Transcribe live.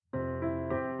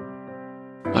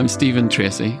I'm Stephen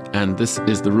Tracy, and this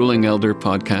is the Ruling Elder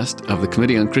podcast of the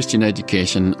Committee on Christian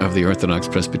Education of the Orthodox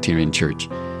Presbyterian Church.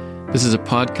 This is a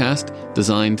podcast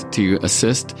designed to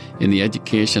assist in the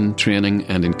education, training,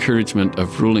 and encouragement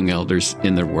of ruling elders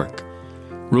in their work.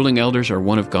 Ruling elders are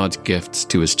one of God's gifts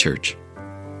to His church.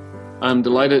 I'm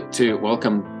delighted to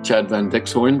welcome Chad Van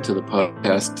Dixhoorn to the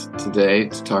podcast today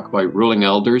to talk about ruling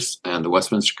elders and the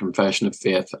Westminster Confession of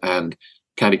Faith and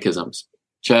Catechisms.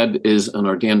 Chad is an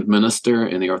ordained minister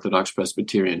in the Orthodox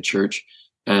Presbyterian Church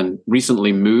and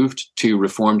recently moved to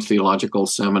Reformed Theological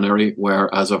Seminary, where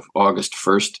as of August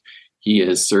 1st, he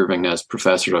is serving as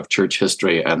Professor of Church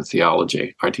History and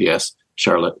Theology, RTS,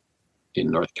 Charlotte in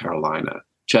North Carolina.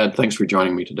 Chad, thanks for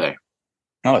joining me today.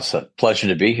 Oh, it's a pleasure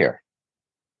to be here.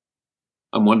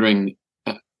 I'm wondering,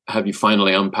 have you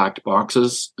finally unpacked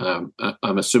boxes? I'm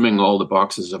assuming all the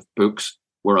boxes of books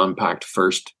were unpacked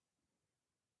first.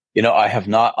 You know, I have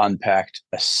not unpacked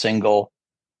a single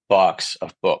box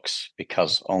of books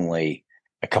because only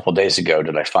a couple of days ago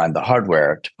did I find the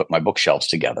hardware to put my bookshelves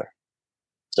together.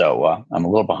 So I'm a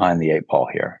little behind the eight ball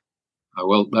here.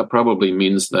 Well, that probably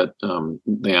means that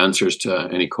the answers to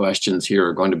any questions here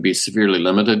are going to be severely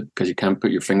limited because you can't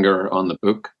put your finger on the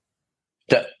book.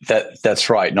 That's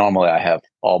right. Normally, I have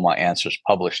all my answers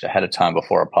published ahead of time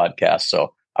before a podcast,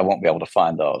 so I won't be able to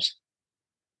find those.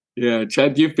 Yeah,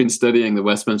 Chad, you've been studying the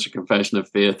Westminster Confession of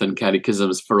Faith and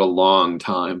Catechisms for a long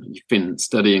time. You've been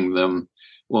studying them,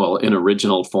 well, in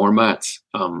original formats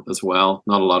as well.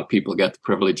 Not a lot of people get the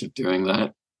privilege of doing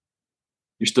that.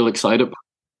 You're still excited?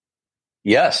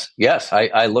 Yes.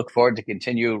 I look forward to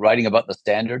continue writing about the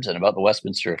standards and about the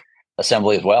Westminster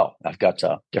Assembly as well. I've got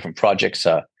different projects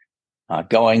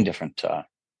going, different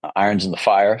irons in the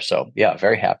fire. So, yeah,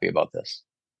 very happy about this.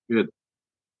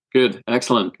 Good.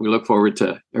 Excellent. We look forward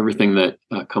to everything that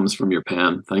comes from your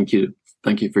pen. Thank you.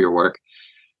 Thank you for your work.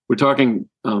 We're talking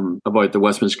about the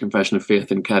Westminster Confession of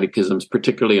Faith and Catechisms,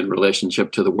 particularly in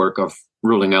relationship to the work of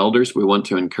ruling elders. We want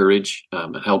to encourage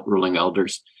and help ruling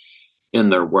elders in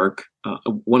their work.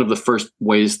 One of the first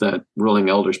ways that ruling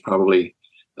elders probably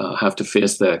have to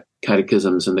face the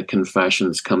catechisms and the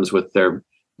confessions comes with their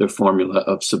formula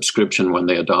of subscription when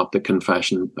they adopt the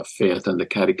Confession of Faith and the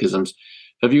catechisms.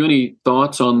 Have you any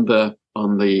thoughts on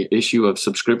the issue of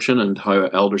subscription and how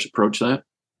elders approach that?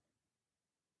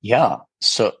 Yeah.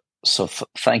 So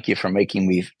thank you for making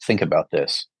me think about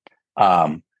this.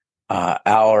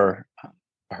 Our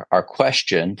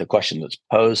question, the question that's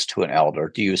posed to an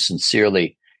elder, do you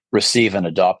sincerely receive and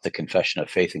adopt the Confession of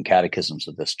Faith and Catechisms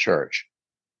of this church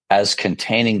as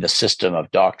containing the system of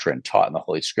doctrine taught in the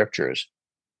Holy Scriptures,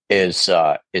 is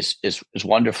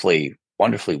wonderfully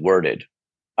worded.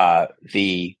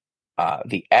 The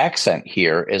accent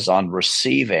here is on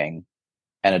receiving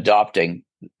and adopting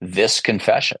this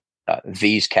confession,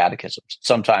 these catechisms.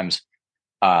 Sometimes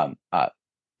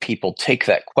people take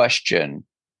that question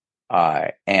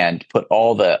and put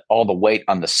all the weight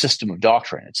on the system of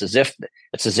doctrine. It's as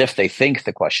if they think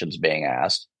the question's being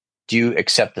asked: do you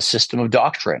accept the system of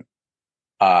doctrine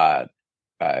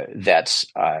that's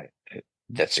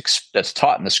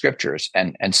taught in the Scriptures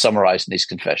and summarized in these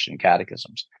confession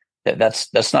catechisms?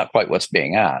 That's not quite what's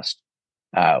being asked.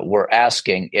 We're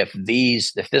asking if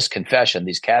this confession,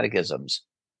 these catechisms,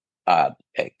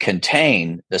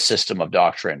 contain the system of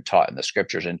doctrine taught in the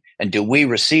Scriptures, and do we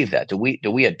receive that? Do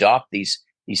we adopt these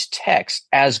texts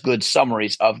as good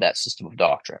summaries of that system of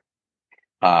doctrine?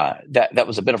 That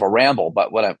was a bit of a ramble,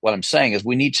 but what I'm saying is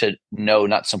we need to know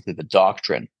not simply the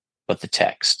doctrine, but the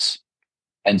texts.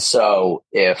 And so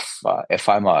if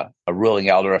I'm a ruling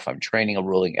elder, if I'm training a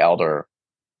ruling elder,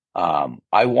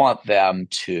 I want them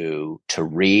to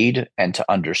read and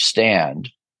to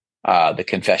understand the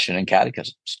confession and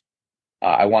catechisms.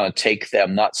 I want to take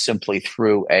them not simply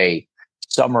through a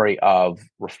summary of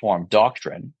Reformed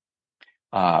doctrine,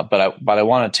 but I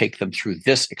want to take them through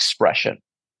this expression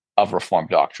of Reformed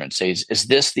doctrine. Say, is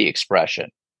this the expression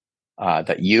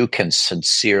that you can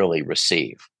sincerely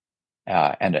receive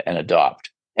and adopt?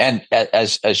 And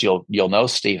as you'll know,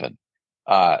 Stephen,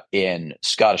 in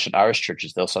Scottish and Irish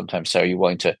churches, they'll sometimes say, "Are you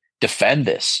willing to defend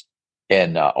this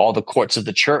in all the courts of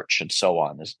the church and so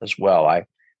on as well?"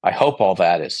 I hope all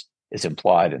that is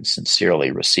implied in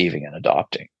sincerely receiving and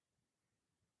adopting.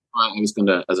 I was going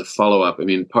to, as a follow-up, I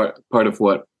mean, part of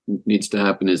what needs to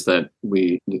happen is that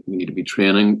we need to be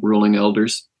training ruling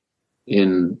elders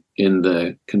in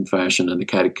the confession and the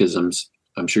catechisms.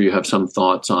 I'm sure you have some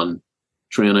thoughts on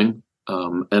training.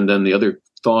 And then the other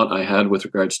thought I had with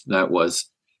regards to that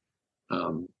was,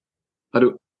 how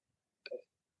do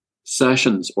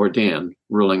sessions ordain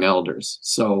ruling elders?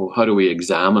 So how do we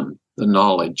examine the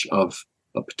knowledge of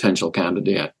a potential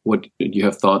candidate. What do you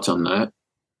have thoughts on that?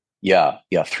 Yeah.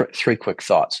 Three quick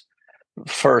thoughts.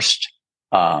 First,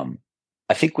 I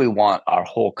think we want our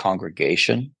whole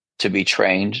congregation to be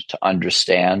trained to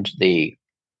understand the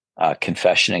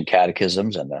confession and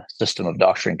catechisms and the system of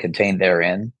doctrine contained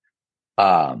therein.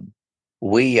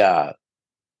 We want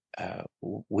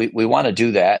to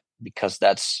do that because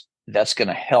that's going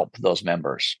to help those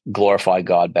members glorify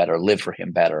God better, live for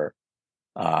Him better.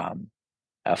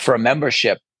 For a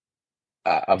membership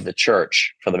of the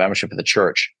church,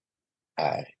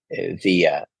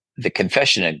 the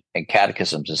confession and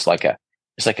catechisms is like a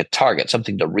target,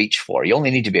 something to reach for. You only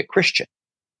need to be a Christian,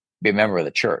 be a member of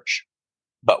the church.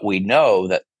 But we know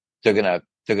that they're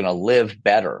gonna live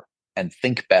better and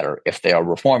think better if they are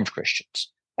Reformed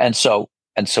Christians. And so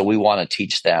we want to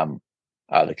teach them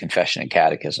the confession and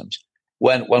catechisms.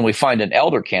 When we find an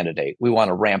elder candidate, we want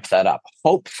to ramp that up.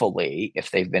 Hopefully, if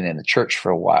they've been in the church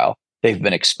for a while, they've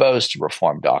been exposed to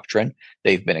Reformed doctrine.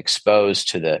 They've been exposed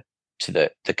to the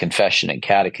confession and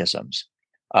catechisms.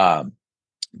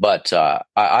 But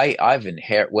I've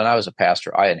inherited, when I was a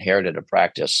pastor, I inherited a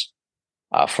practice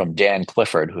from Dan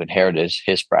Clifford, who inherited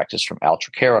his practice from Al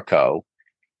Tricarico.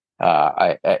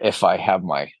 If I have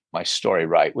my story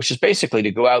right, which is basically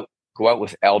to go out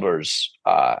with elders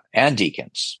and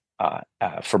deacons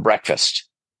for breakfast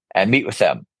and meet with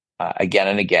them again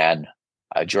and again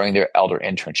during their elder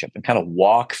internship and kind of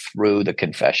walk through the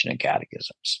confession and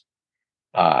catechisms.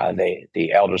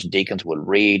 The elders and deacons would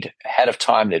read ahead of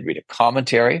time. They'd read a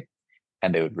commentary,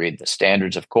 and they would read the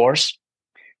standards, of course.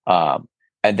 And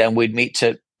then we'd meet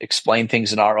to explain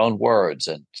things in our own words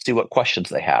and see what questions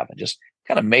they have, and just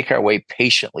kind of make our way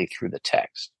patiently through the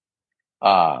text.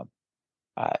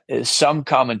 Some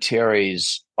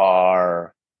commentaries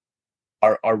are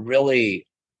really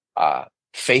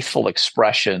faithful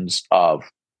expressions of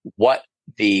what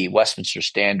the Westminster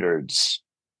Standards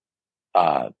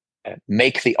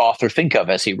make the author think of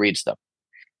as he reads them.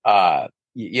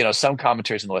 Some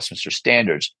commentaries in the Westminster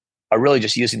Standards are really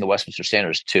just using the Westminster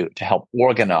Standards to help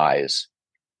organize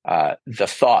the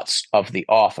thoughts of the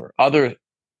author.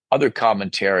 Other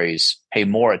commentaries pay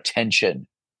more attention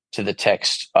to the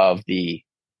text of the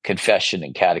confession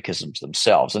and catechisms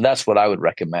themselves, and that's what I would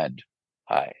recommend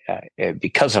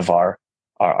because of our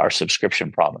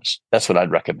subscription promise. That's what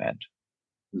I'd recommend.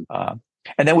 And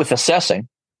then with assessing,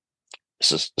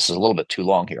 this is a little bit too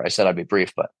long here. I said I'd be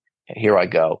brief, but here I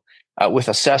go. With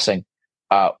assessing,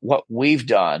 what we've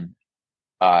done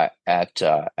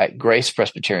at Grace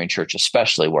Presbyterian Church,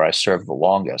 especially where I served the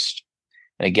longest,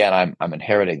 and again, I'm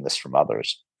inheriting this from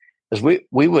others, is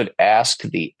we would ask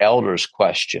the elders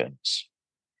questions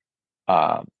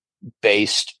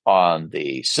based on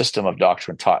the system of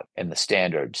doctrine taught in the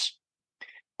standards,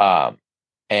 and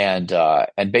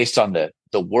based on the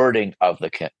wording of the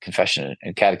confession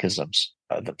and catechisms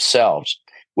themselves.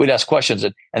 We'd ask questions,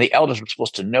 and the elders were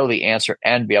supposed to know the answer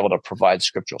and be able to provide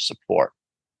scriptural support.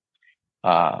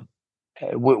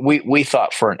 We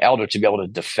thought for an elder to be able to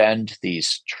defend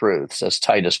these truths, as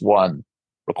Titus 1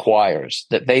 requires,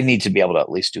 that they need to be able to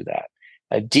at least do that.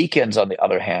 Deacons, on the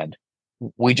other hand,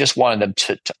 we just wanted them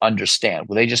to understand.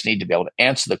 Well, they just need to be able to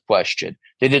answer the question.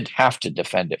 They didn't have to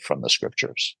defend it from the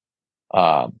scriptures.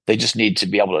 They just need to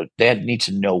be able to. They need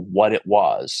to know what it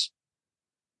was,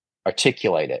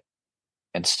 articulate it,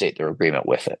 and state their agreement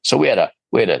with it. So we had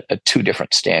two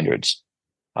different standards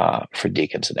for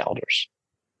deacons and elders.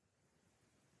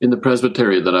 In the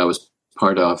presbytery that I was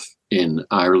part of in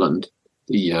Ireland,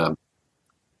 and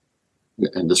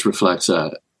this reflects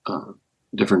a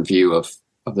different view of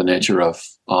the nature of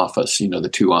office. The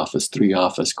 2 office, 3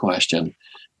 office question.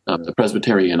 The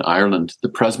presbytery in Ireland, the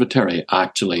presbytery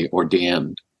actually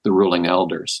ordained the ruling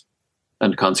elders,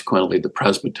 and consequently the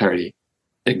presbytery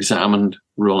examined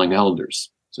ruling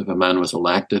elders. So if a man was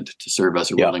elected to serve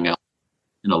as a ruling elder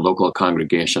in a local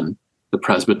congregation, the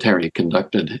presbytery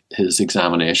conducted his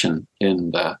examination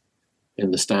in the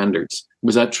standards.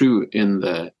 Was that true in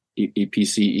the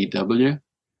EPCEW?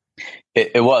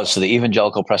 It was. So the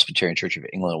Evangelical Presbyterian Church of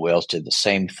England and Wales did the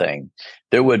same thing.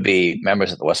 There would be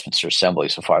members of the Westminster Assembly,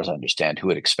 so far as I understand, who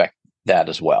would expect that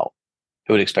as well.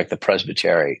 Who would expect the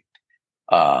presbytery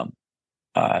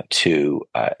to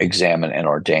examine and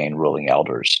ordain ruling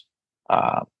elders.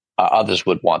 Others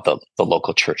would want the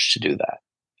local church to do that.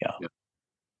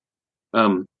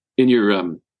 Yeah. In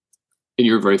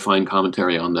your very fine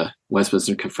commentary on the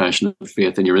Westminster Confession of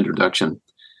Faith, in your introduction,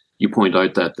 you point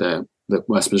out that the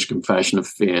Westminster Confession of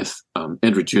Faith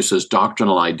introduces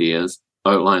doctrinal ideas,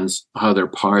 outlines how they're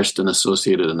parsed and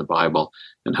associated in the Bible,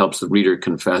 and helps the reader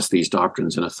confess these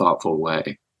doctrines in a thoughtful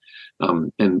way.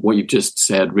 And what you've just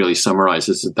said really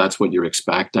summarizes that that's what you're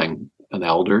expecting an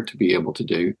elder to be able to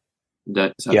do. Is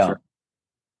that fair?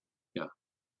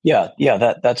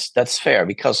 That's fair,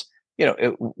 because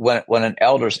when an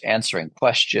elder's answering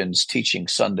questions, teaching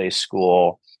Sunday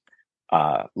school,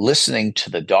 listening to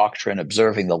the doctrine,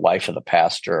 observing the life of the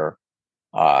pastor,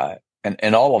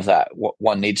 and all of that,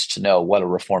 one needs to know what a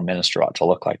Reformed minister ought to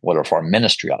look like, what a Reformed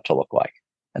ministry ought to look like.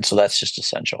 And so that's just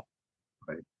essential.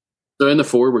 Right. So in the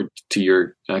foreword to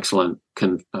your excellent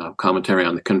commentary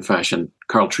on the confession,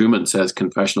 Carl Trueman says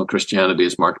confessional Christianity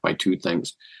is marked by two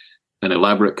things: an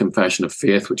elaborate confession of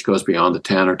faith, which goes beyond the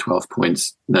 10 or 12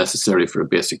 points necessary for a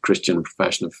basic Christian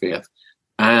profession of faith,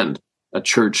 and a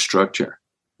church structure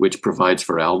which provides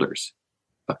for elders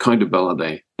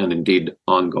accountability and indeed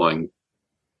ongoing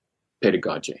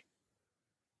pedagogy.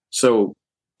 So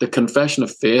the confession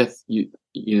of faith,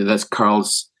 that's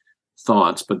Carl's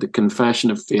thoughts, but the confession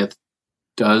of faith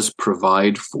does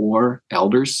provide for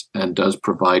elders and does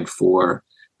provide for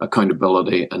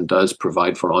accountability and does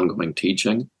provide for ongoing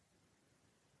teaching.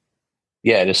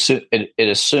 Yeah, it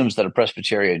assumes that a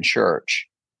Presbyterian church,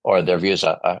 or their views,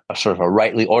 a sort of a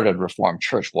rightly ordered Reformed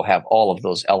church, will have all of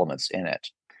those elements in it.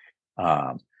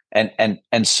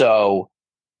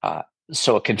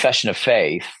 So a confession of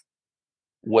faith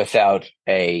without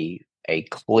a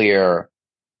clear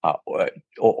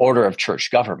order of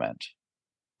church government,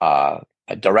 a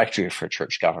directory for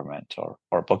church government, or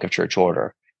a book of church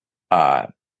order,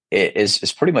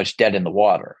 is pretty much dead in the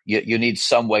water. You need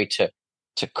some way to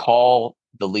call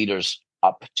the leaders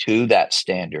up to that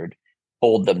standard,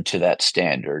 hold them to that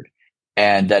standard,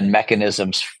 and then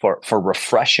mechanisms for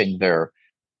refreshing their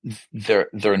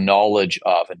knowledge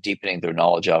of and deepening their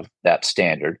knowledge of that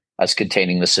standard as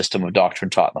containing the system of doctrine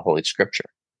taught in the Holy Scripture.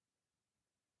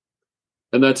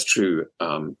 And that's true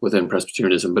within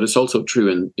Presbyterianism, but it's also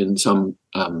true in some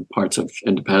parts of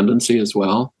independency as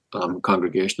well,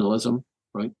 congregationalism,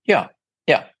 right? Yeah.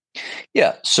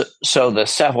 So the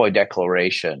Savoy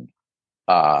Declaration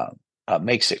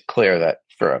makes it clear that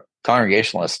for a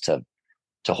Congregationalists to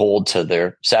hold to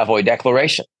their Savoy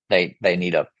Declaration, they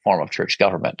need a form of church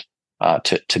government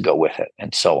to go with it,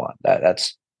 and so on.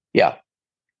 That's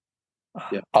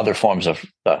Other forms of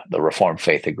the Reformed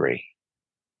faith agree.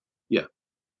 Yeah,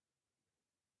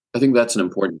 I think that's an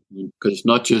important point, because it's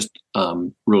not just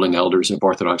ruling elders of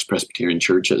Orthodox Presbyterian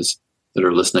churches that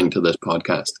are listening to this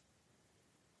podcast.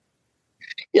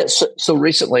 Yeah. So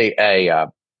recently, a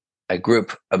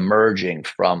group emerging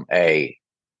from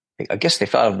I guess they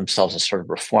thought of themselves as sort of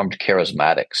Reformed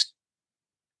charismatics,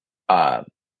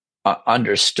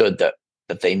 understood that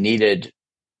they needed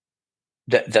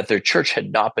that their church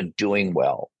had not been doing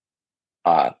well,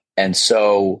 and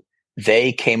so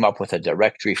they came up with a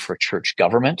directory for church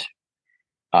government,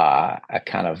 a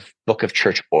kind of book of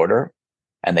church order,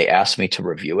 and they asked me to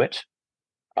review it.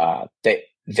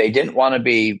 They didn't want to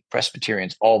be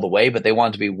Presbyterians all the way, but they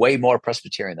wanted to be way more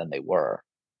Presbyterian than they were.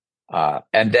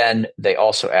 And then they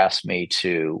also asked me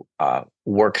to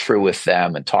work through with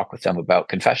them and talk with them about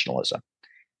confessionalism.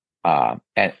 And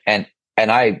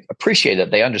I appreciate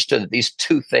that they understood that these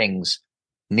two things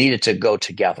needed to go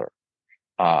together.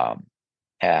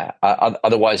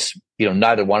 Otherwise,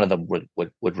 neither one of them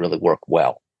would really work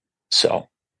well. So,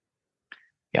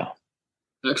 yeah.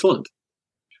 Excellent.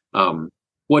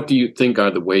 What do you think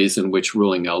are the ways in which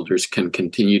ruling elders can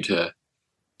continue to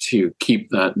keep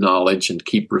that knowledge and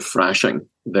keep refreshing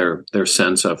their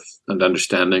sense of and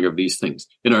understanding of these things?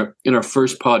 In our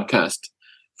first podcast,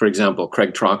 for example,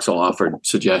 Craig Troxell offered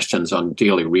suggestions on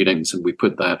daily readings, and we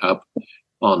put that up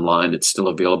online. It's still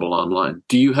available online.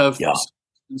 Do you have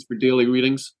suggestions for daily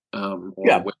readings?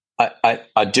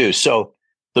 I do. So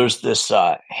there's this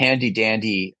handy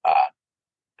dandy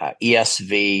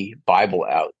ESV Bible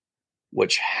out,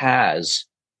 which has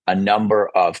a number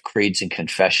of creeds and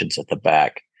confessions at the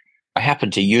back. I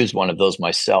happen to use one of those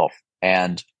myself.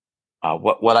 And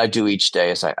what I do each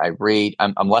day is I read.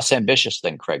 I'm less ambitious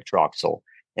than Craig Troxell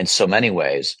in so many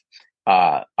ways.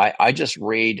 I just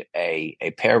read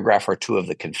a paragraph or two of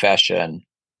the confession,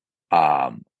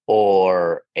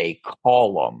 or a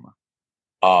column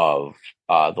of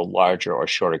the larger or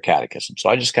shorter catechism. So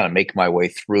I just kind of make my way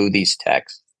through these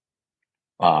texts,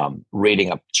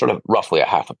 reading sort of roughly a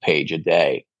half a page a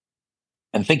day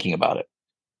and thinking about it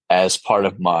as part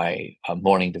of my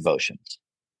morning devotions.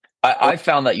 I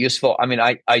found that useful. I mean,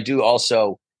 I do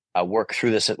also work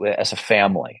through this as a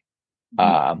family.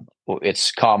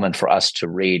 It's common for us to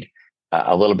read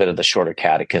a little bit of the shorter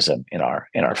catechism in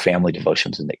our family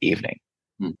devotions in the evening.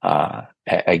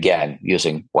 Again,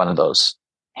 using one of those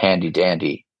handy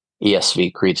dandy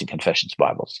ESV Creeds and Confessions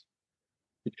Bibles.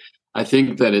 I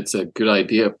think that it's a good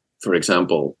idea, for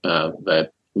example,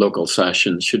 that local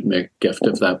sessions should make gift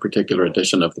of that particular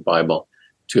edition of the Bible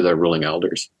to their ruling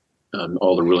elders.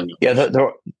 All the ruling elders. Yeah,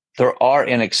 there are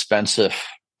inexpensive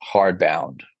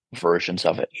hardbound versions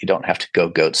of it. You don't have to go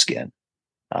goat skin.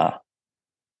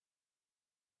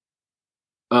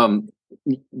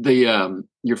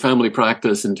 Your family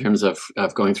practice in terms of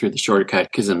going through the Shorter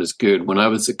Catechism is good. When I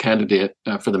was a candidate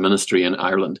for the ministry in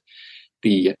Ireland,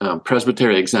 the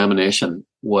presbytery examination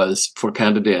was for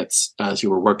candidates as you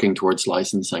were working towards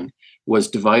licensing was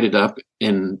divided up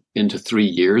into 3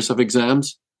 years of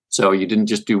exams. So you didn't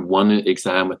just do one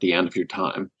exam at the end of your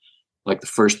time, like the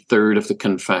first third of the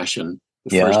confession,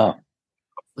 first of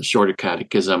the Shorter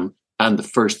Catechism, and the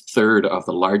first third of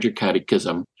the Larger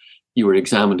Catechism. You were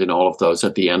examined in all of those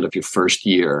at the end of your first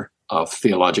year of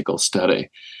theological study.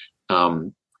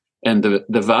 And the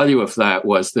value of that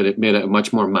was that it made it a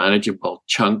much more manageable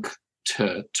chunk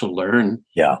to learn.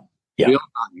 Yeah. The real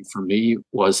value for me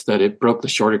was that it broke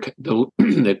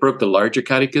it broke the Larger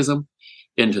Catechism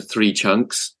into 3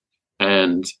 chunks,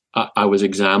 and I was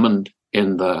examined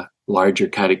in the Larger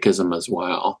Catechism as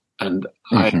well. And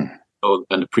I know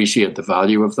and appreciate the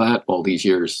value of that all these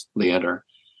years later.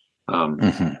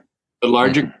 The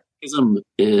Larger Catechism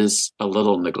is a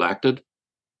little neglected.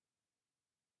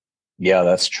 Yeah,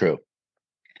 that's true.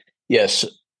 Yes.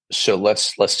 So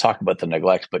let's talk about the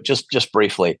neglect, but just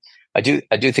briefly, I do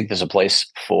think there's a place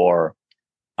for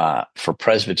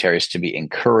presbyteries to be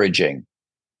encouraging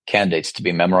candidates to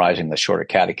be memorizing the Shorter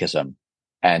Catechism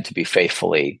and to be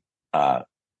faithfully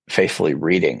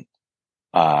reading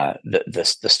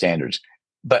the standards.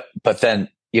 But then,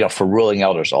 for ruling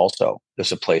elders also,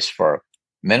 there's a place for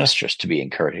ministers to be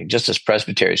encouraging, just as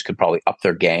presbyteries could probably up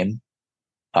their game.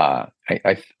 I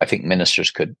think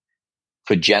ministers could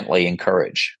gently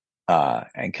encourage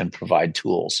and can provide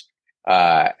tools.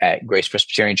 At Grace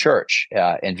Presbyterian Church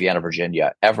in Vienna,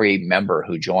 Virginia, every member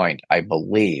who joined, I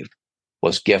believe,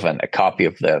 was given a copy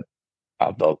of the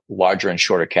Larger and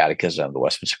Shorter Catechism, the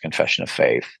Westminster Confession of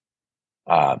Faith,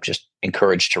 just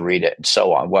encouraged to read it and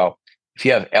so on. Well, if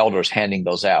you have elders handing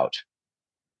those out,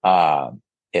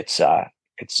 it's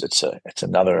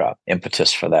another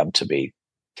impetus for them to be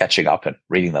catching up and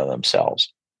reading them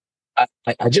themselves.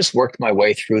 I just worked my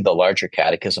way through the Larger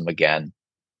Catechism again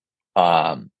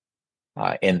in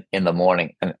the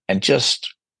morning and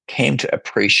just came to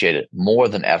appreciate it more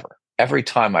than ever. Every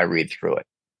time I read through it,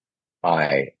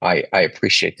 I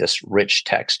appreciate this rich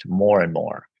text more and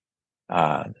more.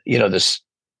 There's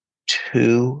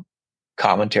 2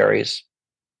 commentaries,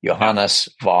 Johannes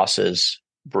Voss's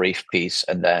brief piece,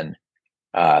 and then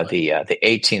the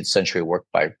 18th century work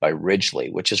by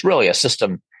Ridgley, which is really a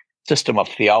system of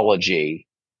theology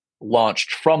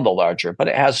launched from the Larger, but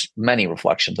it has many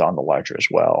reflections on the Larger as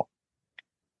well.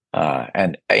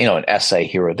 And an essay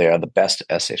here or there. The best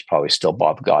essay is probably still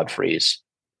Bob Godfrey's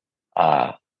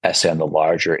essay on the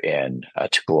Larger in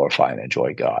To Glorify and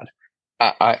Enjoy God.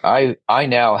 I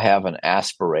now have an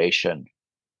aspiration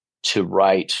to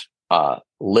write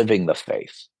Living the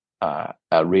Faith,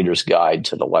 a reader's guide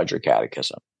to the Larger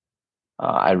Catechism.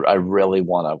 I really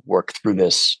want to work through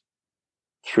this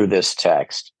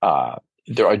text.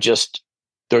 There are just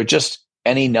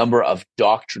any number of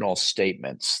doctrinal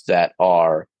statements that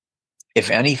are, if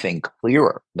anything,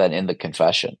 clearer than in the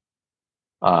confession.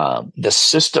 The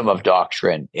system of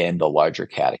doctrine in the Larger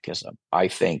Catechism, I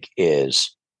think,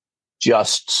 is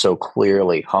just so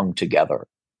clearly hung together.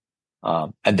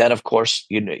 And then, of course,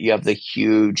 you have the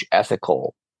huge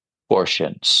ethical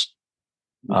portions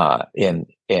and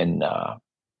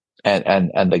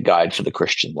the guide for the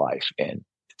Christian life in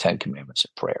the 10 Commandments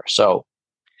and prayer. So,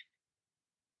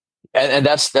 and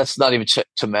that's not even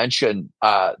to mention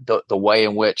the way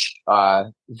in which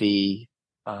the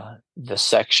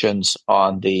sections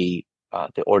on the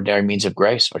ordinary means of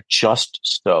grace are just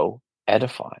so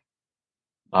edifying.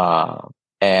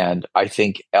 And I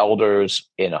think elders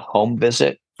in a home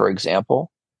visit, for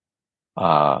example,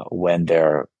 when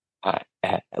they're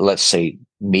let's say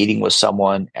meeting with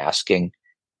someone, asking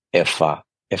if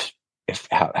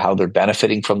how they're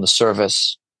benefiting from the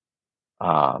service,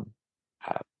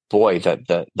 boy,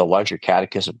 the Larger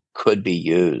Catechism could be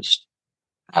used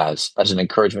as an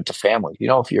encouragement to families.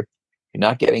 If you're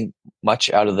not getting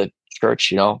much out of the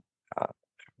church,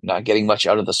 not getting much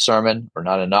out of the sermon, or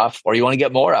not enough, or you want to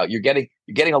get more out. You're getting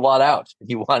a lot out.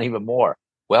 You want even more.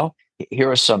 Well,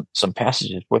 here are some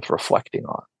passages worth reflecting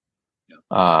on.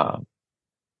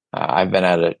 I've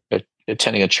been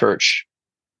attending a church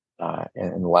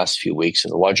in the last few weeks,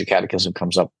 and the Larger Catechism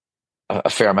comes up a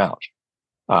fair amount,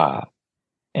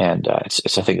 and I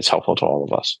think it's helpful to all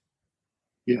of us.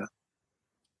 Yeah.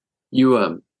 You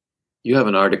have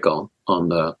an article on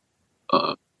the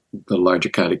Larger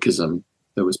Catechism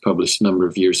that was published a number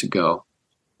of years ago,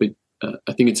 but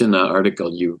I think it's in that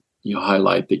article you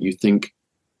highlight that you think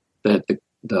that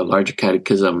the Larger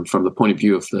Catechism, from the point of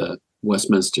view of the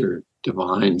Westminster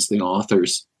divines, the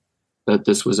authors, that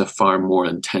this was a far more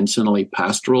intentionally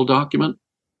pastoral document.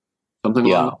 Something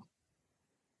like that.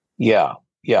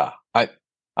 Yeah.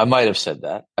 I might have said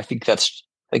that. I think that's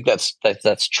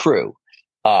true.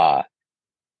 In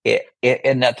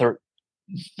that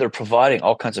they're providing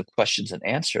all kinds of questions and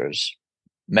answers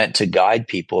meant to guide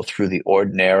people through the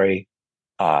ordinary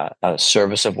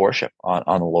service of worship on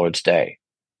the Lord's Day.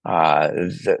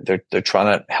 They're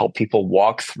trying to help people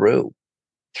walk through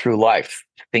life,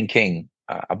 thinking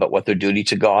about what their duty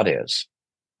to God is,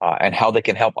 and how they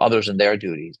can help others in their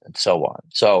duties, and so on.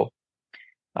 So,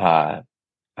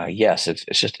 yes, it's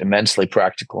just immensely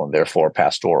practical and therefore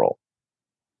pastoral.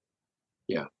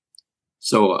 Yeah.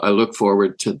 So I look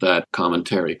forward to that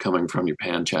commentary coming from your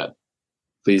pen, Chad.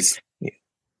 Please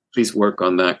work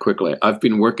on that quickly. I've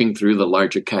been working through the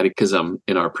Larger Catechism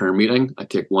in our prayer meeting. I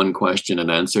take one question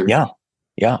and answer. Yeah.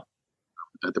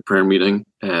 At the prayer meeting,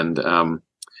 and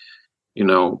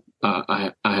I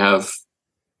have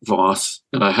Voss,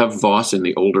 and I have Voss in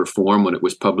the older form when it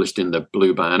was published in the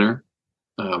Blue Banner.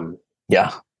 You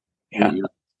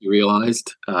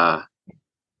realized.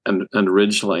 And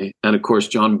Ridgley, and of course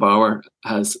John Bauer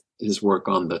has his work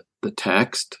on the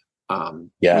text.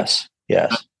 Yes.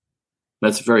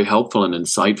 That's very helpful and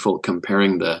insightful,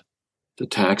 comparing the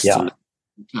text and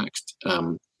the text.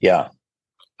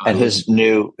 And his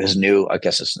new, I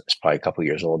guess it's probably a couple of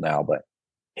years old now, but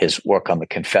his work on the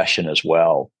Confession as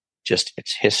well. Just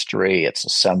its history, its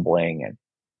assembling, and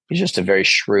he's just a very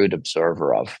shrewd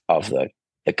observer of the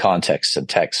context and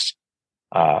text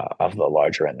of the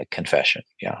Larger and the Confession.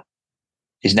 Yeah.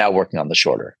 He's now working on the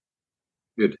Shorter.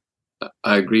 Good.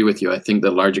 I agree with you. I think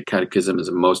the Larger Catechism is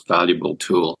a most valuable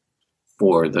tool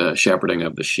for the shepherding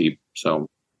of the sheep. So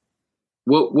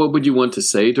what would you want to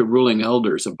say to ruling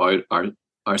elders about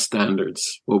our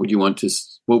standards? What would you want to say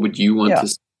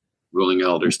to ruling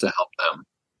elders to help them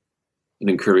and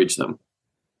encourage them?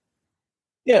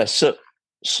 Yeah. So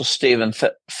Stephen,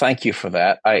 thank you for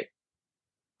that.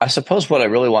 I suppose what I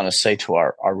really want to say to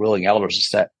our ruling elders is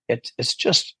that it's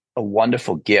just a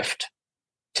wonderful gift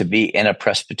to be in a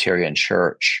Presbyterian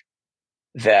church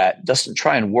that doesn't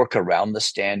try and work around the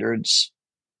standards,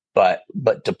 but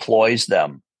deploys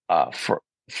them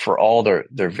for all their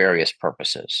various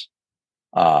purposes.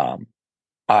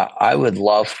 I would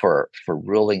love for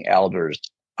ruling elders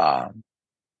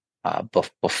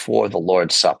before the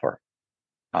Lord's Supper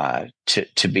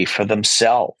to be for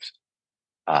themselves.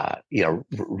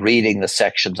 Reading the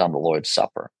sections on the Lord's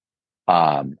Supper,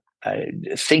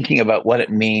 thinking about what it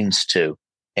means to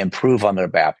improve on their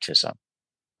baptism,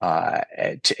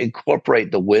 to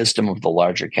incorporate the wisdom of the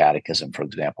Larger Catechism, for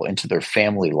example, into their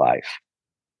family life,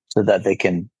 so that they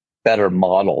can better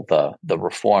model the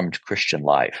Reformed Christian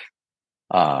life.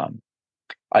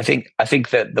 I think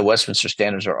that the Westminster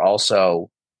Standards are also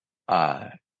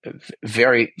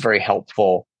very, very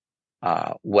helpful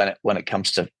when it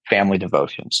comes to family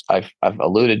devotions. I've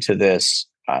alluded to this.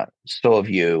 So have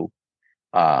you.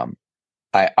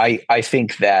 I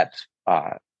think that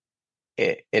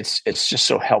it's just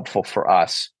so helpful for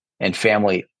us in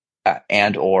family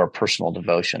and or personal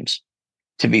devotions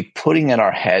to be putting in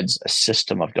our heads a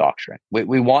system of doctrine.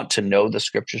 We want to know the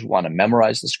Scriptures. We want to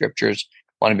memorize the Scriptures.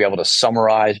 We want to be able to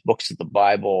summarize books of the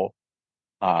Bible.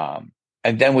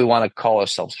 And then we want to call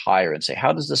ourselves higher and say,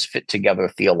 how does this fit together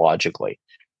theologically?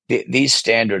 These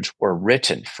standards were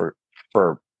written for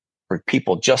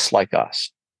people just like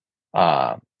us.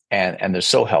 And they're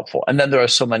so helpful. And then there are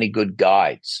so many good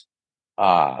guides.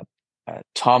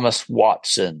 Thomas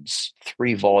Watson's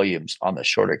 3 volumes on the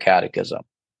Shorter Catechism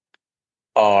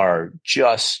are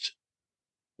just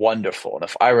wonderful. And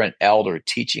if I were an elder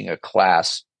teaching a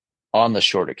class on the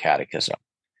Shorter Catechism,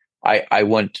 I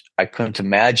couldn't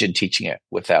imagine teaching it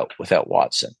without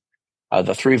Watson.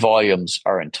 The 3 volumes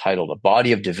are entitled A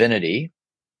Body of Divinity,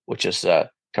 which is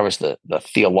covers the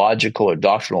theological or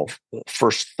doctrinal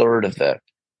first third of the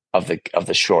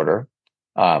Shorter.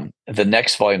 The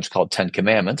next volume is called 10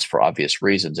 Commandments, for obvious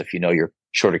reasons, if you know your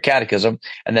Shorter Catechism,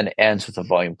 and then it ends with a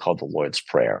volume called the Lord's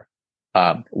Prayer.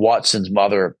 Watson's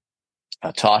mother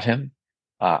taught him,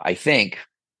 I think,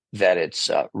 that it's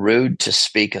rude to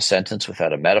speak a sentence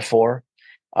without a metaphor.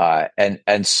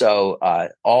 And so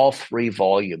all 3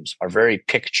 volumes are very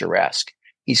picturesque.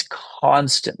 He's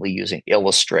constantly using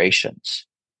illustrations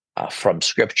from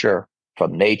Scripture,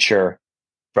 from nature,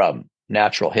 from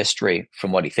natural history,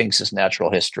 from what he thinks is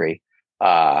natural history,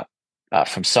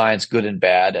 from science, good and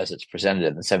bad, as it's presented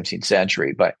in the 17th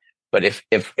century. But when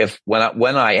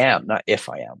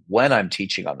I'm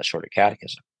teaching on the Shorter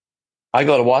Catechism, I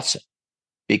go to Watson,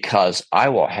 because I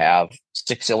will have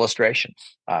 6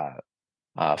 illustrations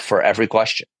for every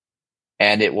question,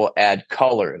 and it will add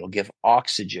color. It'll give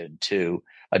oxygen to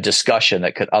a discussion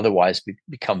that could otherwise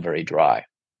become very dry.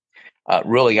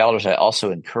 Ruling elders, I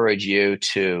also encourage you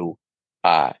to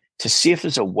see if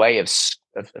there's a way of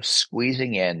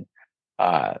squeezing in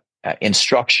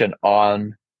instruction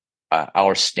on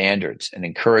our standards, and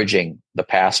encouraging the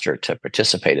pastor to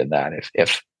participate in that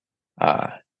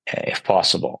if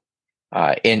possible,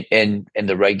 in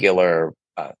the regular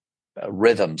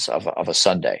rhythms of a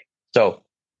Sunday. So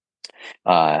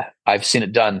I've seen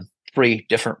it done 3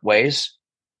 different ways.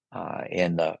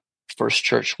 In the first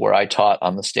church where I taught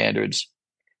on the standards,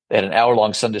 they had an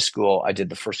hour-long Sunday school. I did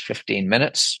the first 15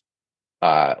 minutes,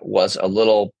 was a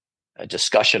little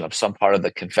discussion of some part of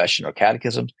the confession or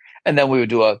catechism, and then we would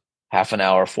do a half an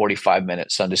hour,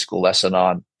 45-minute Sunday school lesson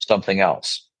on something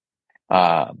else.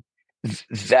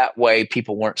 That way,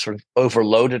 people weren't sort of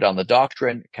overloaded on the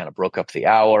doctrine. It kind of broke up the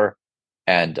hour,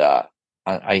 and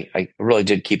I really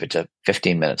did keep it to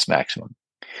 15 minutes maximum.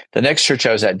 The next church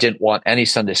I was at didn't want any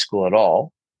Sunday school at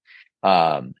all,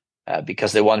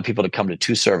 because they wanted people to come to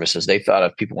 2 services. They thought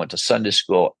if people went to Sunday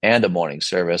school and a morning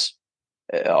service,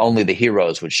 only the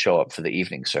heroes would show up for the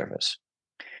evening service.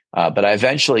 But I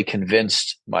eventually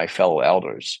convinced my fellow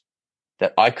elders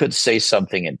that I could say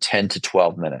something in 10 to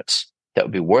 12 minutes that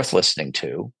would be worth listening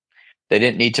to. They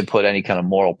didn't need to put any kind of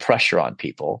moral pressure on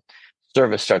people.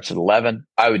 Service starts at 11.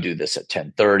 I would do this at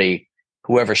 10:30.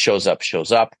 Whoever shows up,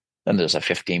 shows up. Then there's a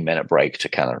 15-minute break to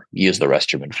kind of use the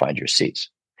restroom and find your seats.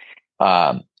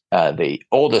 The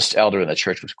oldest elder in the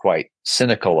church was quite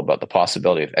cynical about the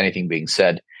possibility of anything being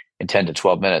said in 10 to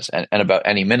 12 minutes, and about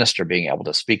any minister being able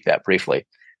to speak that briefly.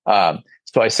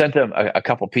 So I sent him a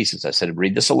couple pieces. I said,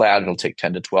 read this aloud. It'll take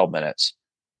 10 to 12 minutes.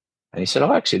 And he said,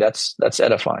 oh, actually, that's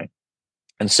edifying.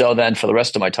 And so then for the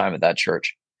rest of my time at that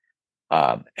church,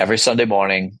 every Sunday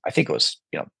morning, I think it was,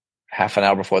 half an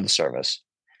hour before the service,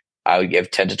 I would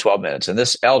give 10 to 12 minutes. And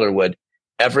this elder would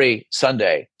every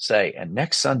Sunday say, and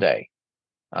next Sunday,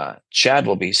 Chad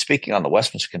will be speaking on the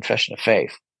Westminster Confession of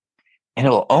Faith, and it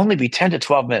will only be 10 to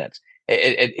 12 minutes.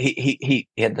 He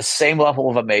had the same level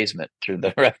of amazement through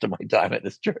the rest of my time at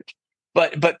this church.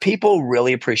 But people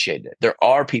really appreciated it. There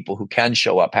are people who can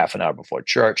show up half an hour before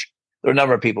church. There are a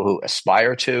number of people who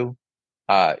aspire to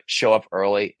show up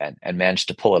early and manage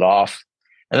to pull it off.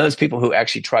 And then there's people who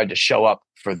actually tried to show up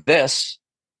for this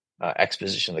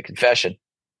exposition of the confession.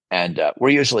 And we're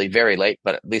usually very late,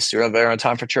 but at least they're very on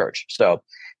time for church. So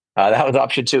that was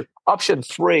option 2. Option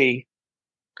 3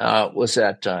 was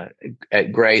at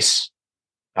Grace,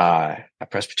 a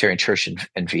Presbyterian church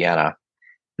in Vienna.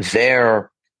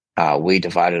 There, we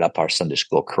divided up our Sunday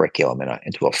school curriculum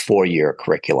into a 4-year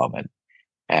curriculum,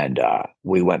 and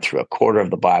we went through a quarter of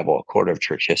the Bible, a quarter of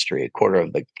church history, a quarter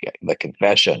of the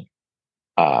confession,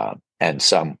 and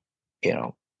some,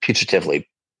 putatively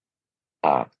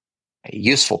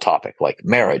useful topic like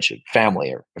marriage and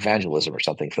family or evangelism or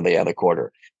something for the other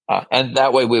quarter. And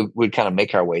that way we would kind of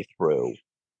make our way through.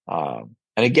 And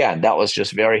again, that was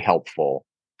just very helpful.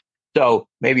 So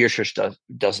maybe your church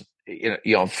doesn't,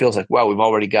 feels like, well, we've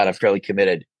already got a fairly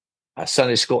committed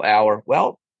Sunday school hour.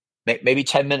 Well, maybe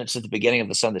 10 minutes at the beginning of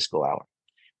the Sunday school hour.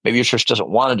 Maybe your church doesn't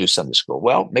want to do Sunday school.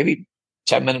 Well, maybe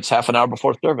 10 minutes, half an hour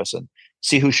before service, and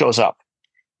see who shows up.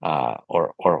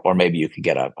 Or maybe you could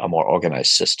get a more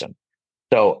organized system.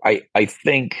 So I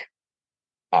think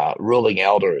ruling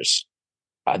elders,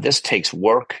 this takes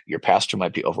work. Your pastor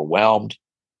might be overwhelmed,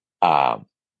 but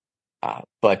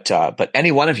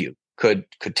any one of you could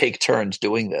take turns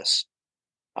doing this.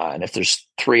 And if there's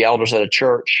 3 elders at a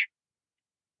church,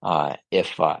 if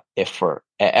for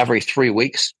every 3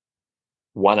 weeks,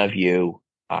 one of you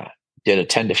did a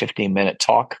 10 to 15 minute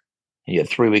talk, and you had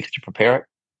 3 weeks to prepare it,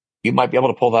 you might be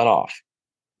able to pull that off.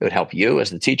 It would help you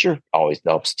as the teacher. Always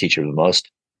helps the teacher the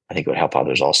most. I think it would help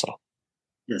others also.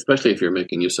 Yeah, especially if you're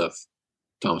making use of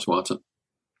Thomas Watson.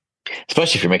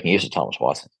 Especially if you're making use of Thomas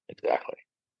Watson. Exactly.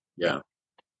 Yeah.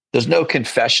 There's no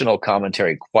confessional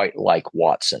commentary quite like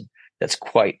Watson that's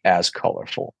quite as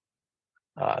colorful.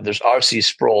 There's R C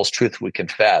Sproul's Truth We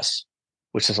Confess,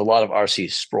 which is a lot of R C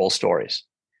Sproul stories,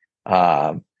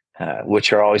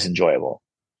 which are always enjoyable.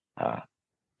 But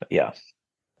yeah.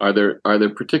 Are there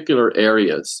particular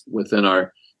areas within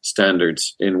our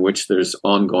standards in which there's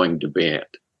ongoing debate?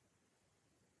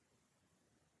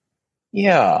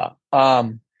 Yeah.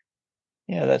 That's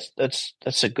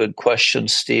a good question,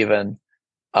 Stephen.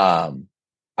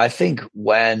 I think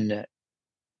when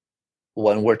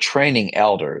when we're training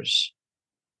elders,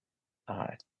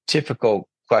 typical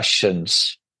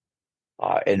questions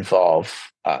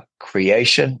involve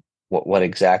creation. What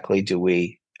exactly do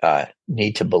we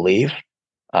need to believe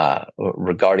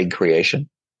regarding creation?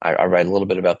 I write a little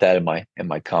bit about that in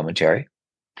my commentary.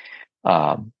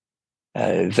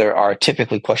 There are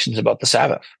typically questions about the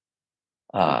Sabbath.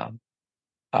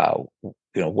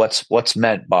 What's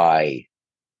meant by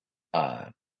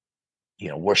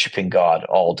worshiping God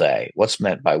all day? What's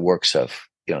meant by works of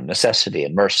necessity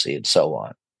and mercy and so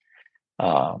on?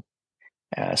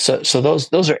 So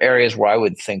those are areas where I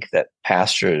would think that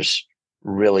pastors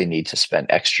really need to spend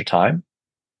extra time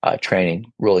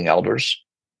training ruling elders,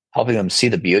 helping them see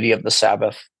the beauty of the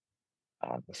Sabbath,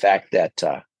 the fact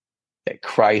that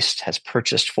Christ has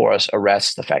purchased for us a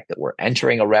rest, the fact that we're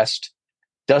entering a rest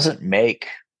doesn't make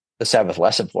the Sabbath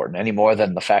less important any more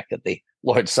than the fact that the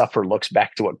Lord's Supper looks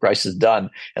back to what Christ has done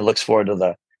and looks forward to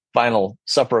the final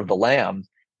supper of the Lamb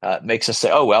makes us say,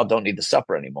 oh, well, don't need the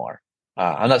supper anymore.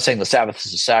 I'm not saying the Sabbath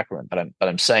is a sacrament, but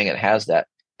I'm saying it has that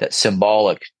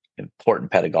symbolic,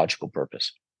 important pedagogical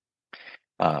purpose.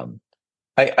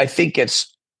 I think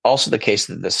it's also the case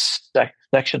that the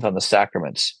sections on the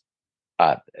sacraments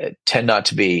tend not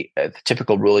to be the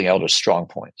typical ruling elder's strong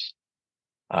points.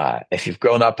 If you've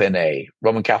grown up in a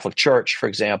Roman Catholic church, for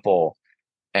example,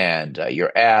 and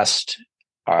you're asked,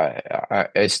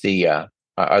 is the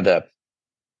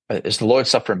Lord's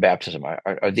Supper and baptism,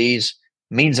 are these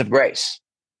means of grace?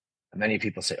 And many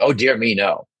people say, oh, dear me,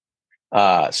 no.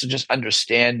 So just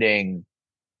understanding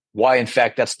why, in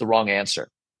fact, that's the wrong answer,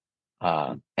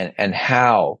 and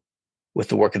how, with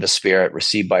the work of the Spirit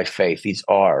received by faith, these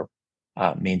are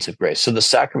means of grace. So the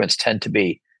sacraments tend to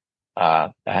be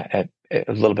a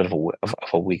little bit of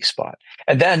a weak spot.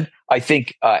 And then I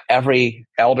think every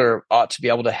elder ought to be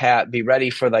able to be ready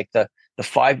for like the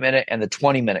 5-minute and the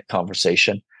 20-minute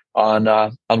conversation on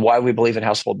why we believe in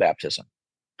household baptism.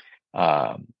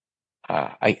 I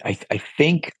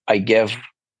think I give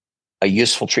a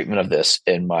useful treatment of this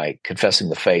in my Confessing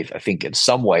the Faith. I think in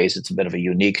some ways it's a bit of a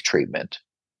unique treatment.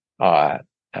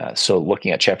 So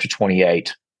looking at chapter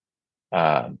 28,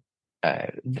 the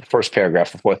first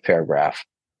paragraph, the fourth paragraph,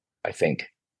 I think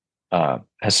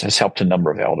has helped a number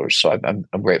of elders. So I'm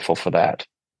grateful for that.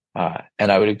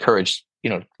 And I would encourage,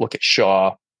 look at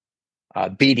Shaw.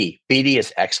 Beattie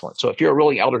is excellent. So if you're a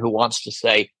ruling elder who wants to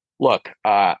say, look,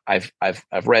 I've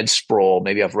read Sproul,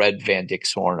 maybe I've read Van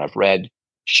Dixhoorn, I've read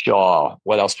Shaw.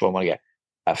 What else do I want to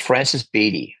get? Francis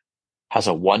Beattie has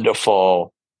a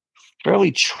wonderful,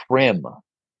 fairly trim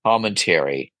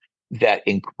commentary that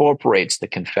incorporates the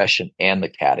confession and the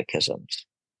catechisms.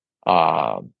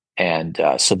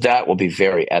 So that will be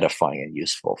very edifying and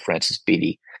useful. Francis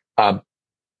Beattie.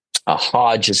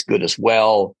 Hodge is good as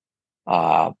well.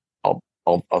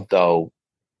 Although,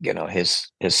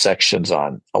 his sections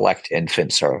on elect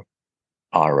infants are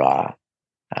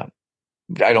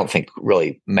I don't think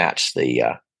really match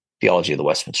the theology of the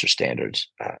Westminster Standards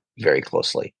very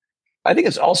closely. I think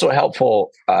it's also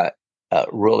helpful,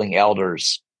 ruling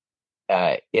elders,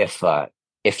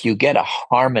 if you get a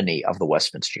harmony of the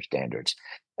Westminster Standards.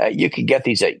 You can get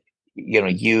these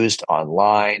used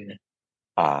online,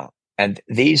 and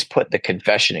these put the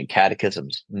confession and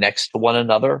catechisms next to one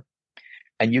another,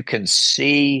 and you can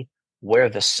see where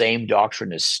the same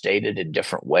doctrine is stated in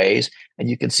different ways, and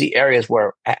you can see areas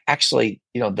where actually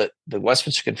the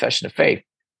Westminster Confession of Faith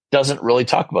doesn't really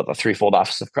talk about the threefold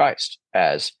office of Christ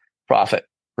as prophet,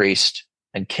 priest,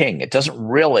 and king. It doesn't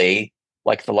really,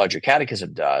 like the Larger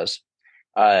Catechism does,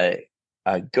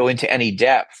 go into any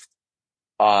depth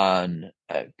on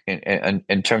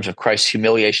in terms of Christ's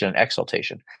humiliation and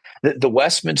exaltation. The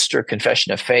Westminster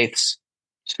Confession of Faith's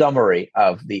summary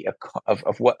of the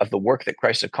work that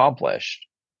Christ accomplished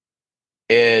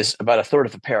is about a third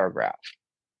of a paragraph.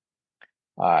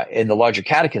 In the Larger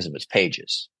Catechism, it's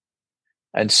pages.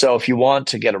 And so if you want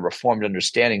to get a Reformed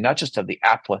understanding, not just of the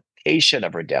application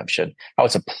of redemption, how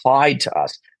it's applied to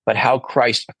us, but how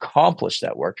Christ accomplished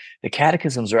that work, the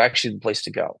catechisms are actually the place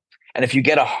to go. And if you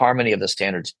get a harmony of the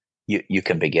standards, you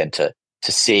can begin to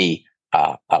see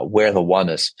where the one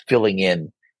is filling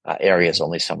in areas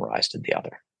only summarized in the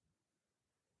other.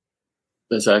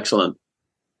 That's excellent.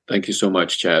 Thank you so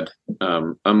much, Chad.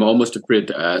 I'm almost afraid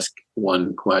to ask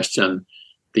one question.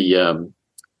 The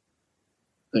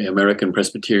American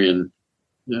Presbyterian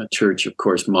Church, of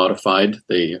course, modified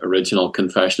the original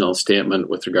confessional statement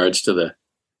with regards to the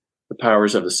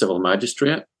powers of the civil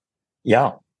magistrate.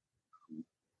 Yeah.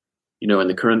 In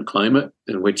the current climate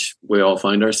in which we all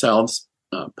find ourselves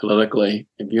politically,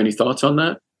 have you any thoughts on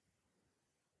that?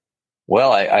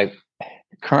 Well, I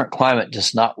current climate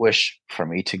does not wish for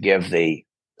me to give the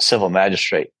civil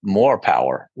magistrate more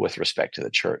power with respect to the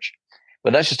church.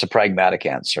 But that's just a pragmatic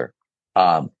answer.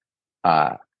 I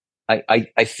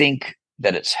think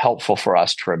that it's helpful for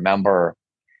us to remember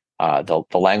the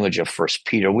language of 1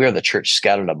 Peter. We are the church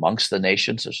scattered amongst the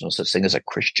nations. There's no such thing as a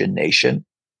Christian nation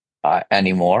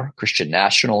anymore. Christian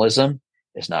nationalism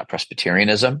is not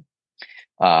Presbyterianism,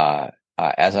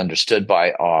 as understood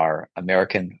by our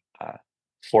American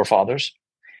forefathers,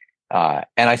 and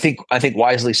I think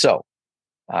wisely so,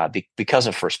 because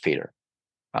of 1 Peter.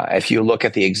 If you look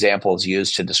at the examples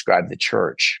used to describe the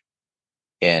church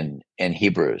in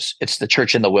Hebrews, it's the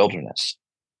church in the wilderness.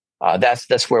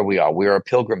 That's where we are. We are a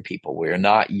pilgrim people. We are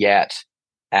not yet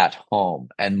at home,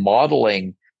 and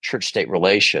modeling church-state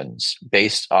relations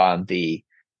based on the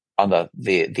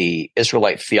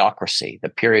Israelite theocracy, the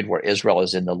period where Israel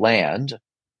is in the land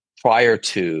prior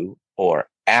to or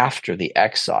after the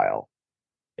exile,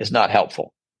 is not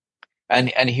helpful. And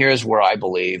here's where I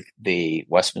believe the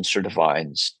Westminster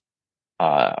Divines,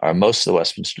 or most of the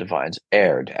Westminster Divines,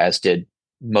 erred, as did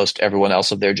most everyone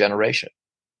else of their generation.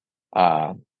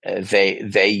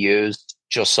 They used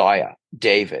Josiah,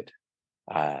 David,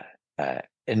 and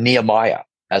Nehemiah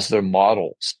as their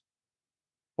models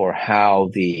for how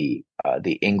the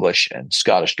English and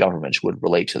Scottish governments would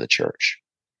relate to the church.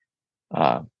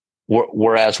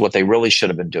 Whereas what they really should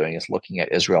have been doing is looking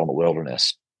at Israel in the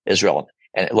wilderness, Israel,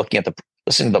 and listening to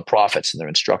the prophets and their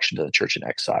instruction to the church in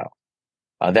exile.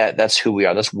 That's who we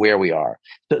are. That's where we are.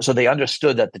 So they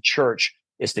understood that the church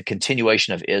is the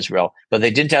continuation of Israel, but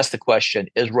they didn't ask the question,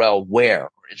 Israel where,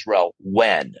 or Israel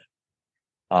when.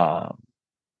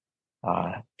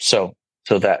 So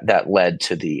that led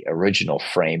to the original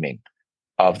framing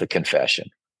of the confession,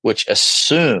 which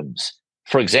assumes,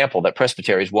 for example, that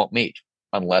presbyteries won't meet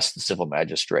unless the civil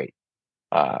magistrate,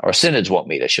 or synods won't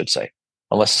meet, I should say,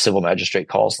 unless the civil magistrate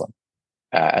calls them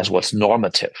as what's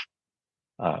normative.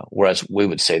 Whereas we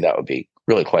would say that would be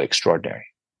really quite extraordinary.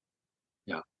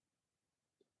 Yeah.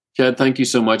 Chad, thank you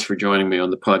so much for joining me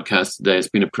on the podcast today. It's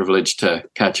been a privilege to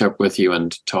catch up with you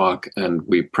and talk, and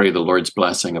we pray the Lord's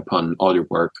blessing upon all your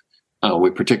work.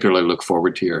 We particularly look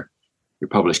forward to your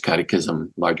published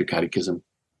catechism, Larger Catechism.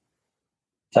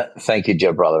 Thank you,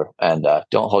 dear brother. And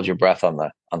don't hold your breath on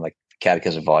the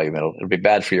catechism volume. It'll be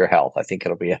bad for your health. I think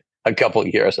it'll be a couple of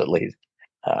years at least.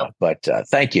 But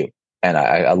thank you. And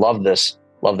I love this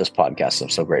podcast. I'm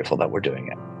so grateful that we're doing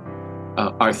it.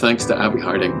 Our thanks to Abby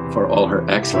Harding for all her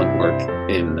excellent work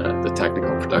in the technical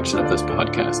production of this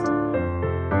podcast.